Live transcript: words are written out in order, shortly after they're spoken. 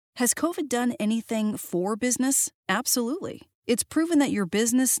Has COVID done anything for business? Absolutely. It's proven that your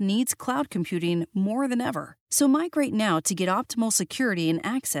business needs cloud computing more than ever. So migrate now to get optimal security and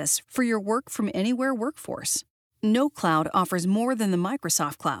access for your work from anywhere workforce. No cloud offers more than the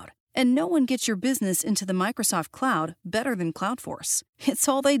Microsoft Cloud. And no one gets your business into the Microsoft Cloud better than Cloudforce. It's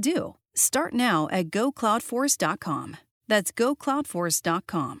all they do. Start now at gocloudforce.com. That's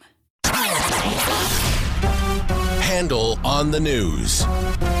gocloudforce.com. Handel on the news.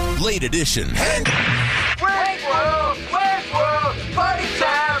 Late edition. Where's world? Party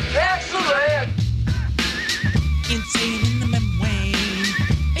time, excellent. Insane in the membrane.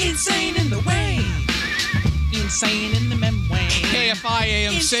 Insane in the way. Insane in the membrane. KFI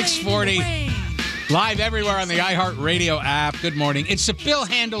AM 640. Live everywhere on the iHeartRadio app. Good morning. It's the Bill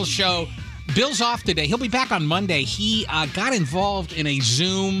Handel Show. Bill's off today. He'll be back on Monday. He got involved in a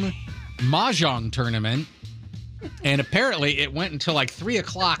Zoom mahjong tournament, and apparently it went until like 3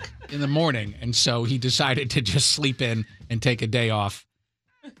 o'clock in the morning, and so he decided to just sleep in and take a day off.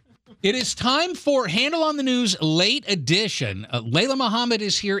 It is time for Handel on the News Late Edition. Layla Muhammad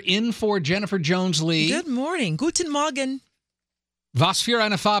is here in for Jennifer Jones-Lee. Good morning. Guten Morgen. Was für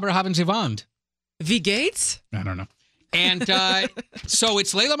eine Farbe haben Sie Wand? Wie geht's? I don't know. And so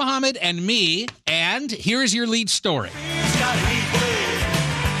it's Layla Muhammad and me, and here's your lead story.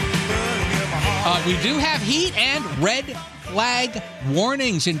 We do have heat and red flag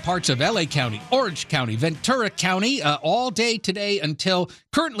warnings in parts of LA County, Orange County, Ventura County, all day today until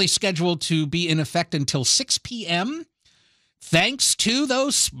currently scheduled to be in effect until 6 p.m. Thanks to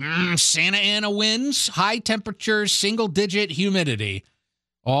those Santa Ana winds, high temperatures, single-digit humidity,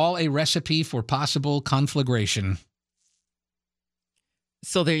 all a recipe for possible conflagration.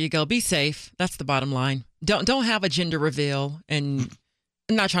 So there you go. Be safe. That's the bottom line. Don't have a gender reveal. And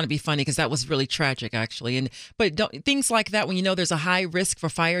I'm not trying to be funny because that was really tragic, actually. But things like that, when you know there's a high risk for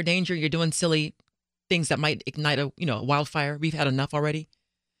fire danger, you're doing silly things that might ignite a wildfire. We've had enough already.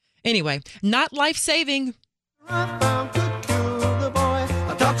 Anyway, not life-saving. So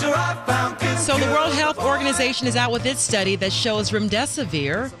the World Health Organization is out with its study that shows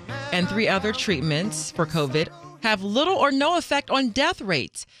Remdesivir and 3 other treatments for COVID have little or no effect on death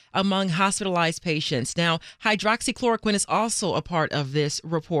rates among hospitalized patients. Now, hydroxychloroquine is also a part of this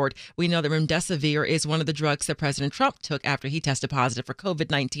report. We know that Remdesivir is one of the drugs that President Trump took after he tested positive for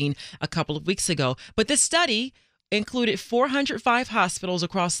COVID-19 a couple of weeks ago. But this study included 405 hospitals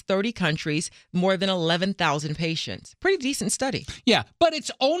across 30 countries, more than 11,000 patients. Pretty decent study. Yeah, but it's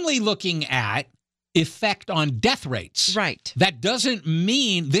only looking at effect on death rates. Right. That doesn't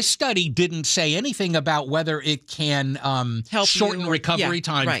mean this study didn't say anything about whether it can help shorten recovery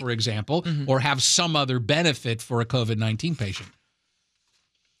time, right. for example, or have some other benefit for a COVID-19 patient.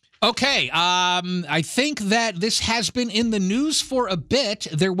 Okay, I think that this has been in the news for a bit.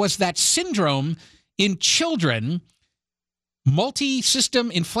 There was that syndrome in children,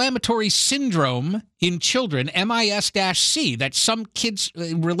 multi-system inflammatory syndrome in children, MIS-C, that some kids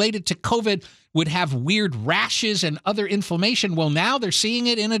related to COVID would have weird rashes and other inflammation. Well, now they're seeing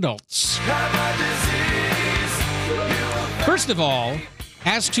it in adults. First of all,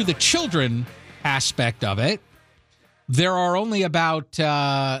 as to the children aspect of it, there are only about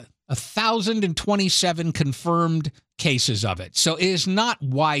 1,027 confirmed cases of it. So it is not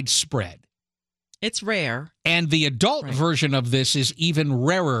widespread. It's rare. And the adult version of this is even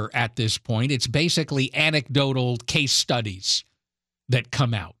rarer at this point. It's basically anecdotal case studies that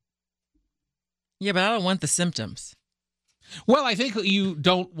come out. Yeah, but I don't want the symptoms. Well, I think you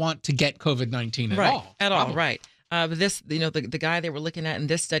don't want to get COVID-19 at all. At all, right. This, the guy they were looking at in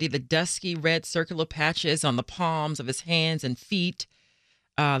this study, the dusky red circular patches on the palms of his hands and feet,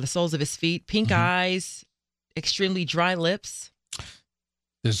 the soles of his feet, pink eyes, extremely dry lips.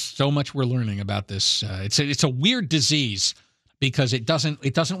 There's so much we're learning about this. It's a weird disease because it doesn't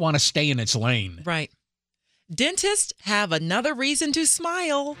want to stay in its lane. Right. Dentists have another reason to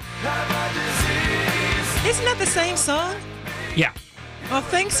smile. Isn't that the same song? Yeah. Well,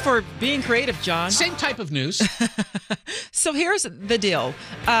 thanks for being creative, John. Same type of news. So here's the deal.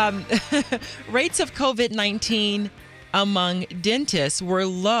 Rates of COVID-19 among dentists were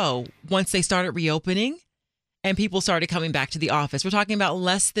low once they started reopening and people started coming back to the office. We're talking about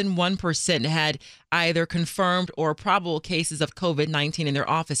less than 1% had either confirmed or probable cases of COVID-19 in their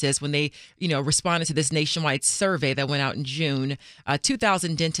offices when they, responded to this nationwide survey that went out in June.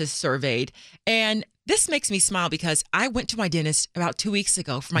 2,000 dentists surveyed. And this makes me smile because I went to my dentist about 2 weeks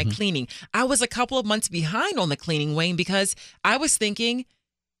ago for my cleaning. I was a couple of months behind on the cleaning, Wayne, because I was thinking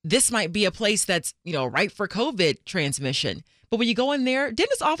this might be a place that's, right for COVID transmission. But when you go in there,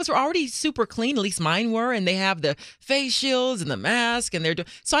 dentist offices are already super clean, at least mine were, and they have the face shields and the mask, and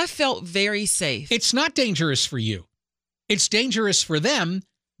so I felt very safe. It's not dangerous for you. It's dangerous for them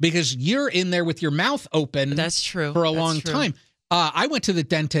because you're in there with your mouth open. That's true. For a long time. I went to the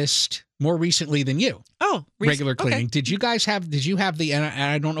dentist more recently than you. Oh, regular cleaning. Okay. Did you have the, and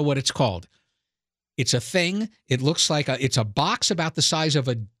I don't know what it's called. It's a thing. It looks like it's a box about the size of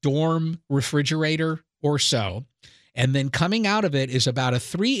a dorm refrigerator or so. And then coming out of it is about a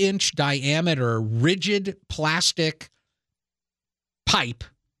 3-inch diameter rigid plastic pipe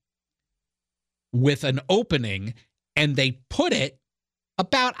with an opening. And they put it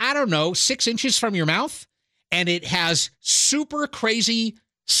about, 6 inches from your mouth. And it has super crazy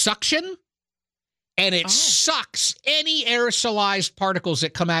suction. And it sucks any aerosolized particles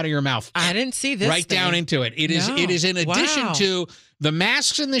that come out of your mouth. I didn't see this right down into it. It is in addition to the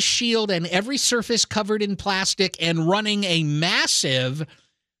masks and the shield and every surface covered in plastic and running a massive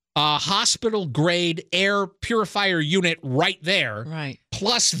hospital-grade air purifier unit right there. Right.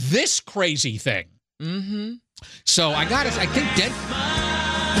 Plus this crazy thing. Mm-hmm. So I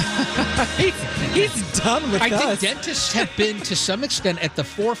think he's done with us. I think dentists have been, to some extent, at the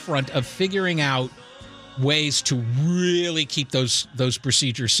forefront of figuring out ways to really keep those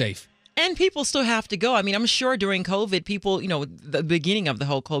procedures safe. And people still have to go. I mean, I'm sure during COVID, people, the beginning of the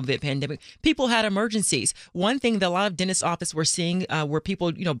whole COVID pandemic, people had emergencies. One thing that a lot of dentist offices were seeing were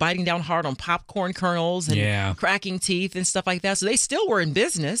people, biting down hard on popcorn kernels and cracking teeth and stuff like that. So they still were in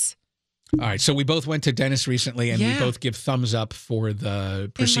business. All right, so we both went to dentists recently, and we both give thumbs up for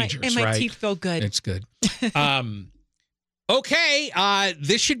the procedures, and my teeth feel good. It's good. Okay,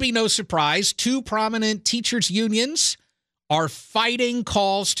 this should be no surprise. 2 prominent teachers' unions are fighting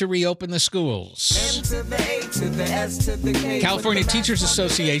calls to reopen the schools. California Teachers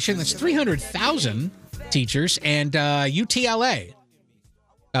Association, that's 300,000 teachers, and UTLA,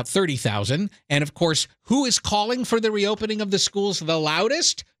 about 30,000. And, of course, who is calling for the reopening of the schools the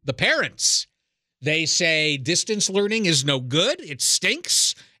loudest? The parents. They say distance learning is no good. It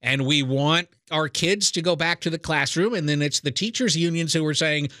stinks. And we want our kids to go back to the classroom. And then it's the teachers' unions who are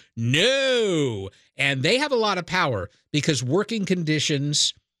saying no. And they have a lot of power because working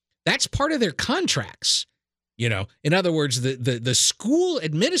conditions, that's part of their contracts. In other words, the school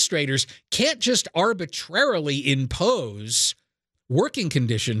administrators can't just arbitrarily impose working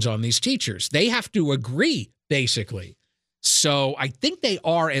conditions on these teachers. They have to agree, basically. So I think they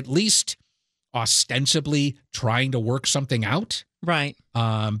are at least ostensibly trying to work something out. Right.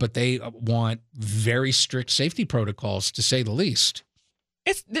 But they want very strict safety protocols, to say the least.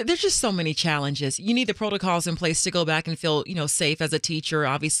 There's just so many challenges. You need the protocols in place to go back and feel, safe as a teacher,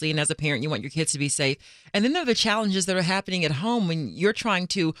 obviously, and as a parent, you want your kids to be safe. And then there are the challenges that are happening at home when you're trying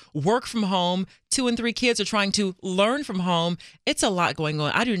to work from home. 2 and 3 kids are trying to learn from home. It's a lot going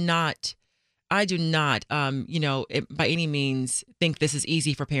on. I do not, by any means think this is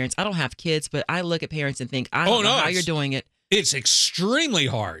easy for parents. I don't have kids, but I look at parents and think, I don't know how you're doing it. It's extremely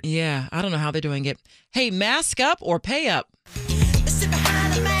hard. Yeah, I don't know how they're doing it. Hey, mask up or pay up? Sit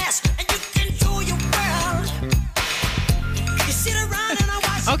behind the mask and you can do your world. You sit around and I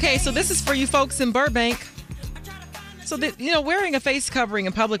watch. Okay, so this is for you folks in Burbank. So, wearing a face covering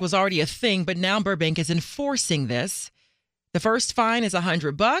in public was already a thing, but now Burbank is enforcing this. The first fine is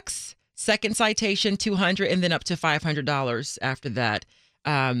 $100. Second citation, $200, and then up to $500 after that.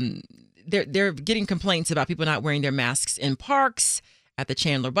 They're getting complaints about people not wearing their masks in parks, at the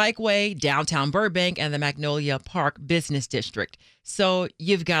Chandler Bikeway, downtown Burbank, and the Magnolia Park Business District. So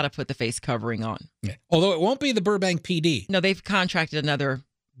you've got to put the face covering on. Yeah. Although it won't be the Burbank PD. No, they've contracted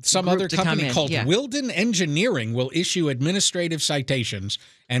some other company called Wilden Engineering will issue administrative citations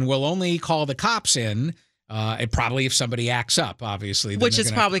and will only call the cops in. And probably if somebody acts up, obviously. Which is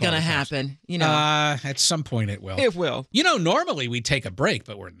probably going to happen, At some point it will. It will. Normally we take a break,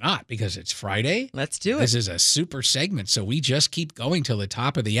 but we're not because it's Friday. Let's do it. This is a super segment, so we just keep going till the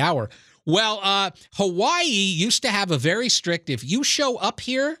top of the hour. Well, Hawaii used to have a very strict, if you show up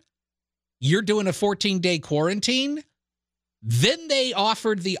here, you're doing a 14-day quarantine. Then they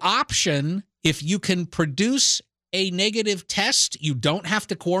offered the option, if you can produce a negative test, you don't have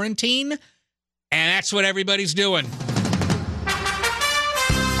to quarantine. And that's what everybody's doing.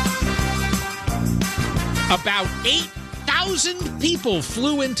 About 8,000 people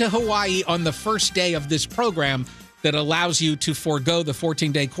flew into Hawaii on the first day of this program that allows you to forego the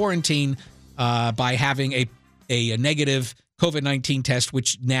 14-day quarantine by having a negative COVID-19 test,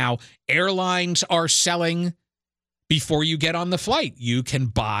 which now airlines are selling before you get on the flight. You can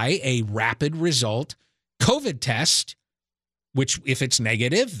buy a rapid result COVID test which if it's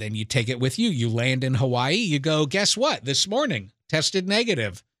negative, then you take it with you. You land in Hawaii, you go, guess what? This morning, tested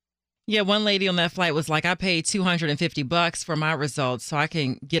negative. Yeah, one lady on that flight was like, I paid $250 for my results so I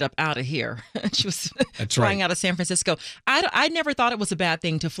can get up out of here. She was flying out of San Francisco. I never thought it was a bad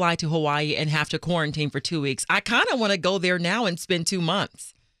thing to fly to Hawaii and have to quarantine for 2 weeks. I kind of want to go there now and spend 2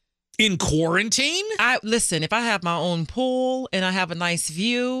 months. In quarantine? Listen, if I have my own pool and I have a nice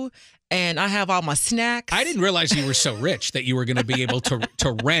view and I have all my snacks. I didn't realize you were so rich that you were going to be able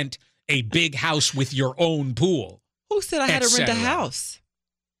to rent a big house with your own pool. Who said I had to rent a house?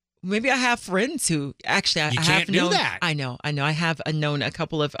 Maybe I have friends who actually I can't have known. Do that. I know. I have known a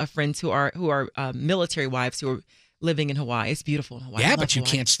couple of friends who are military wives who are living in Hawaii. It's beautiful in Hawaii. Yeah, but you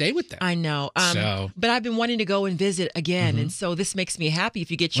can't stay with them. I know. But I've been wanting to go and visit again, and so this makes me happy if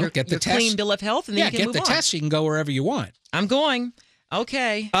you get your clean bill of health, and then you can move on. Get the test. You can go wherever you want. I'm going.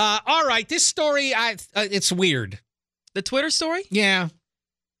 Okay. All right. This story, it's weird. The Twitter story? Yeah.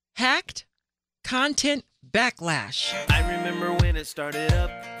 Hacked content backlash. I remember when it started up,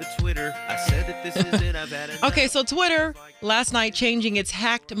 the Twitter. I said that this is it. I've had enough. Okay, so Twitter last night changing its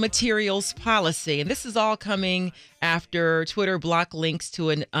hacked materials policy. And this is all coming after Twitter blocked links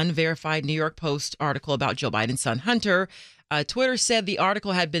to an unverified New York Post article about Joe Biden's son, Hunter. Twitter said the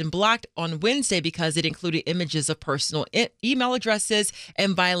article had been blocked on Wednesday because it included images of personal email addresses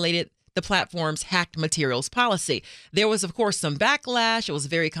and violated the platform's hacked materials policy. There was, of course, some backlash. It was a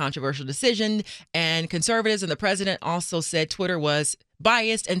very controversial decision, and conservatives and the president also said Twitter was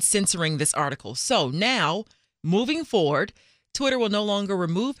biased and censoring this article. So now, moving forward, Twitter will no longer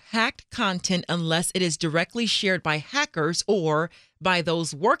remove hacked content unless it is directly shared by hackers or by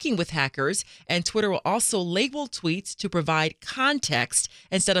those working with hackers, and Twitter will also label tweets to provide context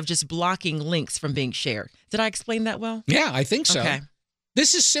instead of just blocking links from being shared. Did I explain that well? Yeah, I think so. Okay.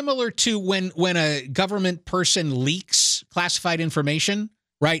 This is similar to when a government person leaks classified information,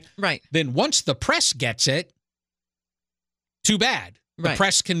 right? Right. Then once the press gets it, too bad. The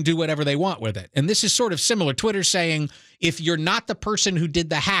press can do whatever they want with it. And this is sort of similar. Twitter's saying, if you're not the person who did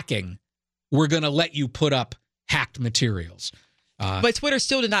the hacking, we're going to let you put up hacked materials. But Twitter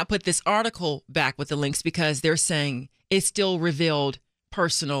still did not put this article back with the links because they're saying it still revealed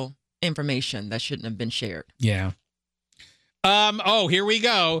personal information that shouldn't have been shared. Yeah. Here we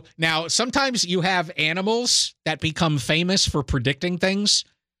go. Now, sometimes you have animals that become famous for predicting things.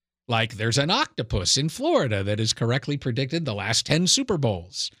 Like there's an octopus in Florida that has correctly predicted the last 10 Super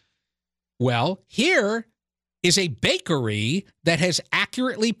Bowls. Well, here is a bakery that has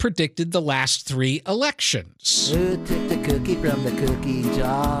accurately predicted the last 3 elections. Who took the cookie from the cookie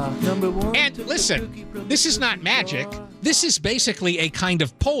jar? Number 1. And listen, this is not magic. This is basically a kind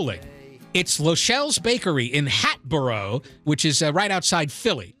of polling. It's Lochelle's Bakery in Hatboro, which is right outside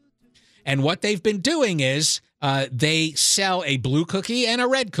Philly. And what they've been doing is they sell a blue cookie and a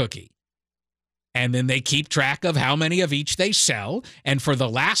red cookie. And then they keep track of how many of each they sell. And for the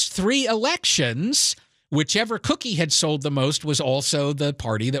last 3 elections, whichever cookie had sold the most was also the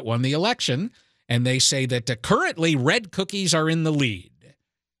party that won the election. And they say that currently red cookies are in the lead.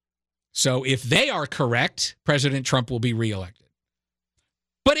 So if they are correct, President Trump will be reelected.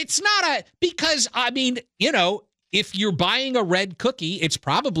 But it's not because, I mean, if you're buying a red cookie, it's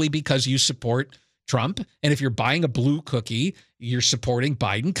probably because you support Trump. And if you're buying a blue cookie, you're supporting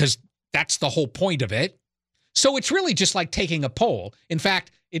Biden because that's the whole point of it. So it's really just like taking a poll. In fact,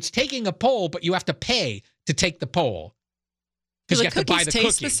 it's taking a poll, but you have to pay to take the poll. Because you have to buy the cookie.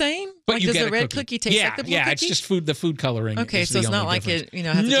 Taste the same? But like, you does get the red cookie taste like the blue cookie? Yeah, it's just the food coloring. Okay, so it's not like difference. it,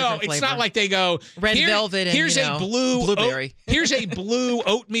 has a different flavor. It's not like they go, red velvet and, here's a blueberry. Here's a blue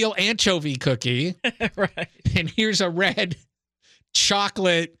oatmeal anchovy cookie. Right. And here's a red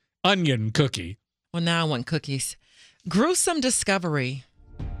chocolate onion cookie. Well, now I want cookies. Gruesome discovery.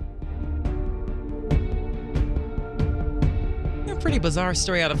 A pretty bizarre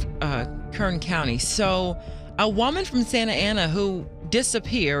story out of Kern County. So, a woman from Santa Ana who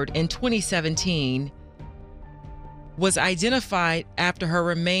disappeared in 2017 was identified after her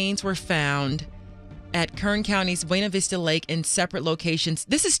remains were found at Kern County's Buena Vista Lake in separate locations.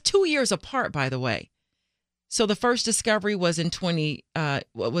 This is 2 years apart, by the way. So the first discovery was in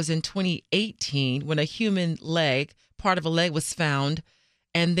 2018 when a human leg, part of a leg, was found.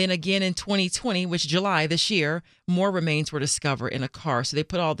 And then again in 2020, which July this year, more remains were discovered in a car. So they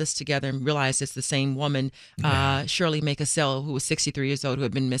put all this together and realized it's the same woman, Shirley Makasell, who was 63 years old, who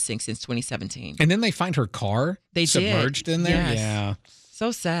had been missing since 2017. And then they find her car submerged in there? Yes. Yeah.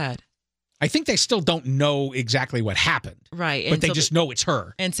 So sad. I think they still don't know exactly what happened. Right. But they just know it's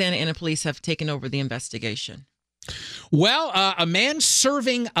her. And Santa Ana police have taken over the investigation. Well, a man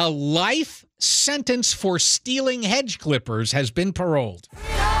serving a life sentence for stealing hedge clippers has been paroled.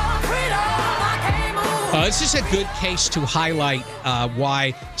 This is a good case to highlight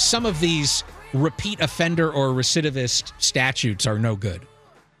why some of these repeat offender or recidivist statutes are no good.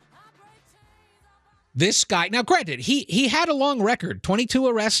 This guy, now granted, he had a long record, 22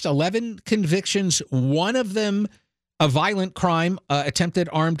 arrests, 11 convictions, one of them a violent crime, attempted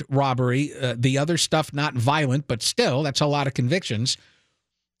armed robbery. The other stuff not violent, but still, that's a lot of convictions.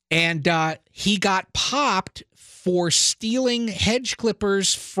 And he got popped for stealing hedge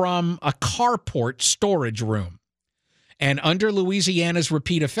clippers from a carport storage room. And under Louisiana's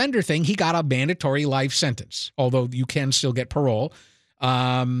repeat offender thing, he got a mandatory life sentence, although you can still get parole.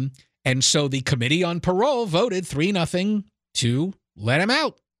 And so the committee on parole voted 3-0 to let him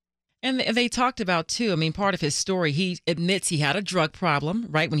out. And they talked about, too, I mean, part of his story, he admits he had a drug problem,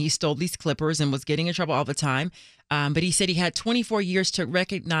 right, when he stole these clippers and was getting in trouble all the time. But he said he had 24 years to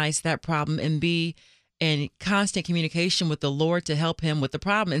recognize that problem and be in constant communication with the Lord to help him with the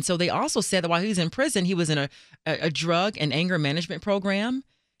problem. And so they also said that while he was in prison, he was in a drug and anger management program.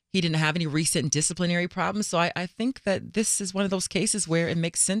 He didn't have any recent disciplinary problems. So I think that this is one of those cases where it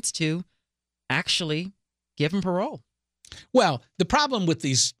makes sense to actually give him parole. Well, the problem with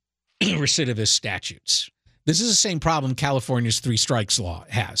these recidivist statutes, this is the same problem California's 3 strikes law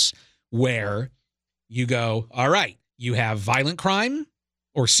has, where you go, all right, you have violent crime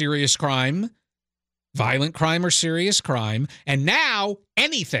or serious crime, violent crime or serious crime, and now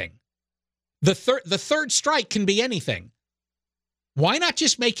anything. The third strike can be anything. Why not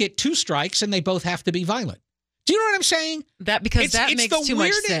just make it 2 strikes and they both have to be violent? Do you know what I'm saying? That makes too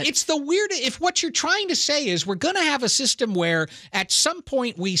much sense. It's the weird. If what you're trying to say is we're going to have a system where at some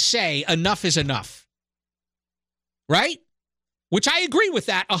point we say enough is enough, right? Which I agree with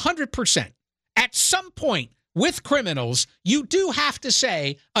that 100%. At some point with criminals, you do have to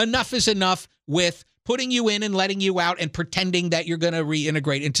say enough is enough with putting you in and letting you out and pretending that you're going to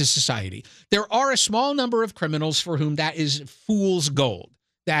reintegrate into society. There are a small number of criminals for whom that is fool's gold,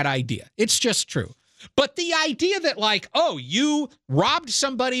 that idea. It's just true. But the idea that, like, oh, you robbed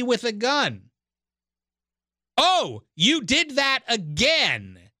somebody with a gun. Oh, you did that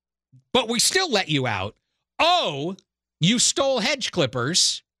again, but we still let you out. Oh, you stole hedge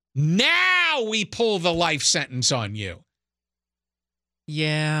clippers. Now we pull the life sentence on you.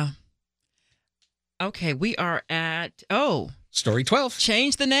 Yeah. Okay, we are at, Story 12.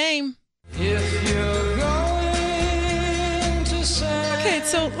 Change the name. If you're going to say... Okay,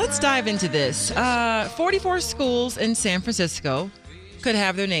 so let's dive into this. 44 schools in San Francisco could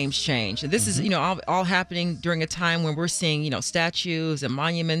have their names changed. And this is, all happening during a time when we're seeing, statues and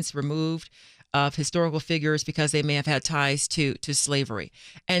monuments removed of historical figures because they may have had ties to slavery.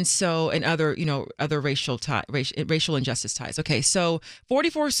 And so, and other racial injustice ties. Okay, so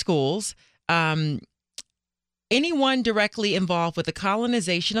 44 schools, anyone directly involved with the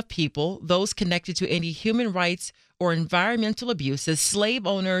colonization of people, those connected to any human rights or environmental abuses, slave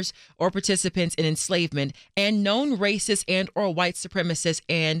owners or participants in enslavement, and known racists and or white supremacists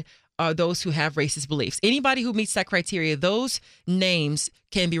and those who have racist beliefs. Anybody who meets that criteria, those names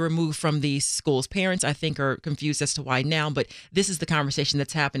can be removed from these schools. Parents, I think, are confused as to why now, but this is the conversation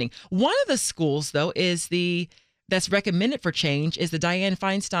that's happening. One of the schools, though, that's recommended for change is the Dianne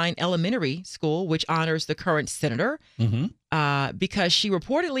Feinstein Elementary School, which honors the current senator, because she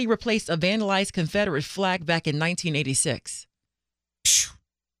reportedly replaced a vandalized Confederate flag back in 1986.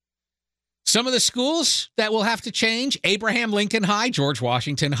 Some of the schools that will have to change: Abraham Lincoln High, George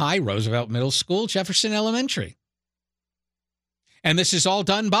Washington High, Roosevelt Middle School, Jefferson Elementary. And this is all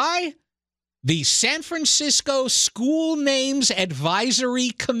done by the San Francisco School Names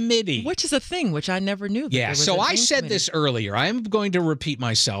Advisory Committee. Which is a thing, which I never knew. Yeah, so I said this earlier. I am going to repeat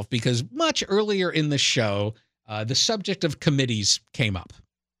myself because much earlier in the show, the subject of committees came up.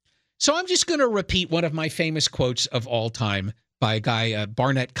 So I'm just going to repeat one of my famous quotes of all time by a guy,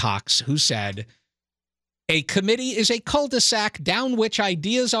 Barnett Cox, who said, "A committee is a cul-de-sac down which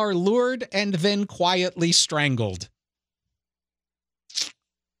ideas are lured and then quietly strangled."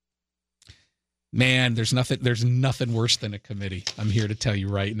 Man, there's nothing worse than a committee. I'm here to tell you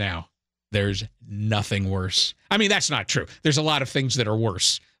right now. There's nothing worse. I mean, that's not true. There's a lot of things that are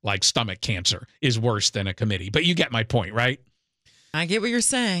worse, like stomach cancer is worse than a committee. But you get my point, right? I get what you're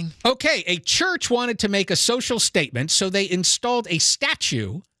saying. Okay, a church wanted to make a social statement, so they installed a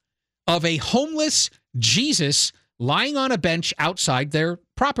statue of a homeless Jesus lying on a bench outside their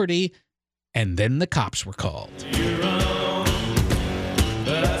property, and then the cops were called.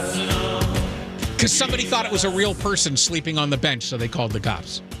 Because somebody thought it was a real person sleeping on the bench, so they called the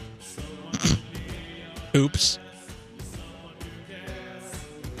cops.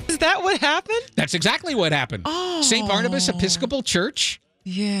 This that what happened? That's exactly what happened. Oh. St. Barnabas Episcopal Church.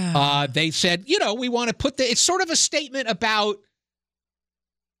 Yeah. They said, we want to put it's sort of a statement about,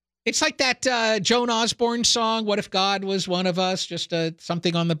 it's like that Joan Osborne song, What If God Was One of Us? Just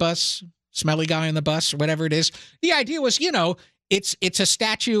something on the bus, smelly guy on the bus, or whatever it is. The idea was, it's a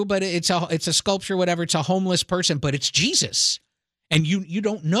statue, but it's a sculpture, whatever. It's a homeless person, but it's Jesus. And you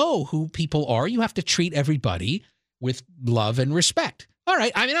don't know who people are. You have to treat everybody with love and respect. All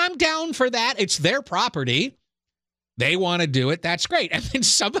right. I mean, I'm down for that. It's their property. They want to do it. That's great. And then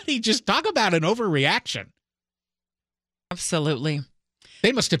somebody just talk about an overreaction. Absolutely.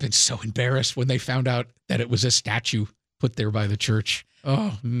 They must have been so embarrassed when they found out that it was a statue put there by the church.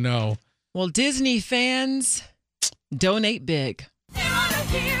 Oh, no. Well, Disney fans, donate big.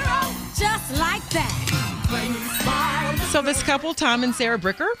 Just like that. So this couple, Tom and Sarah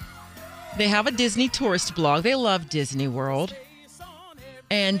Bricker, they have a Disney tourist blog. They love Disney World.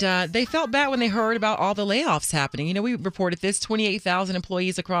 And they felt bad when they heard about all the layoffs happening. We reported this, 28,000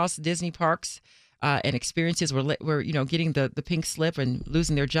 employees across Disney parks and experiences were getting the pink slip and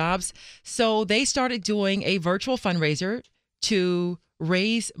losing their jobs. So they started doing a virtual fundraiser to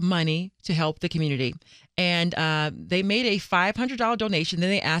raise money to help the community. And they made a $500 donation. Then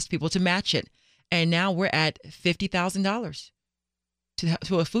they asked people to match it. And now we're at $50,000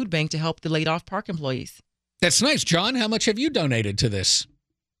 to a food bank to help the laid off park employees. That's nice. John, how much have you donated to this?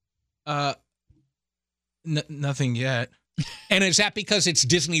 Nothing yet. And is that because it's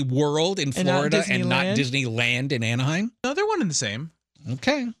Disney World in Florida and not Disneyland in Anaheim? No, they're one and the same.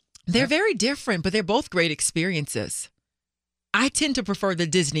 Okay. They're very different, but they're both great experiences. I tend to prefer the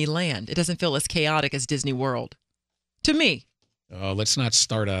Disneyland. It doesn't feel as chaotic as Disney World. To me. Oh, let's not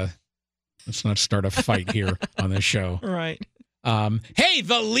start a fight here on the show. Right. Hey,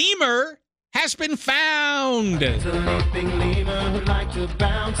 the lemur has been found.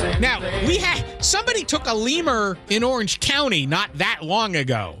 Now, somebody took a lemur in Orange County not that long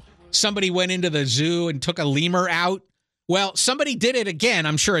ago. Somebody went into the zoo and took a lemur out. Well, somebody did it again.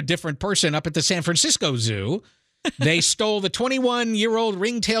 I'm sure a different person up at the San Francisco Zoo. They stole the 21-year-old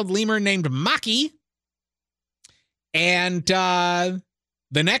ring-tailed lemur named Maki. And the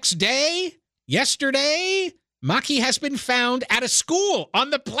next day, yesterday, Maki has been found at a school on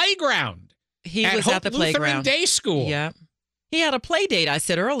the playground. He was at the Lutheran playground. Day School. Yeah. He had a play date, I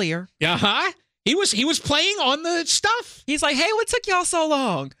said earlier. Uh-huh. He was playing on the stuff. He's like, hey, what took y'all so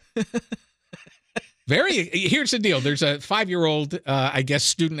long? Here's the deal. There's a 5-year-old,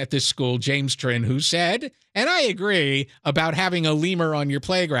 student at this school, James Trin, who said, and I agree, about having a lemur on your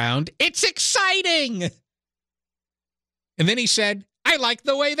playground. It's exciting. And then he said, I like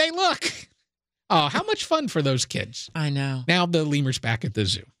the way they look. Oh, how much fun for those kids. I know. Now the lemur's back at the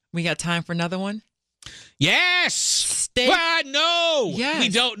zoo. We got time for another one? Yes. No. Yes. We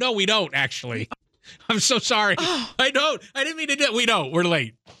don't. No, we don't, actually. I'm so sorry. I don't. I didn't mean to do it. We don't. We're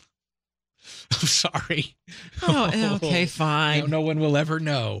late. I'm sorry. Oh, okay, fine. No one will ever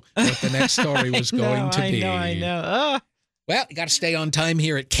know what the next story was going to be. I know. Well, you got to stay on time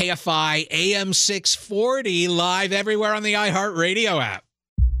here at KFI AM 640, live everywhere on the iHeart Radio app.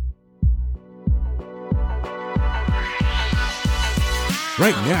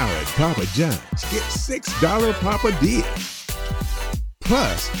 Right now at Papa John's, get $6 Papa deals.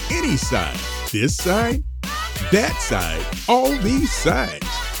 Plus, any side, this side, that side, all these sides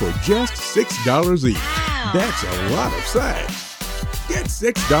for just $6 each. That's a lot of sides. Get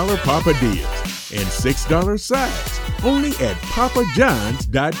 $6 Papa deals and $6 sides only at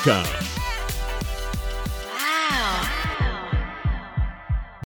papajohns.com.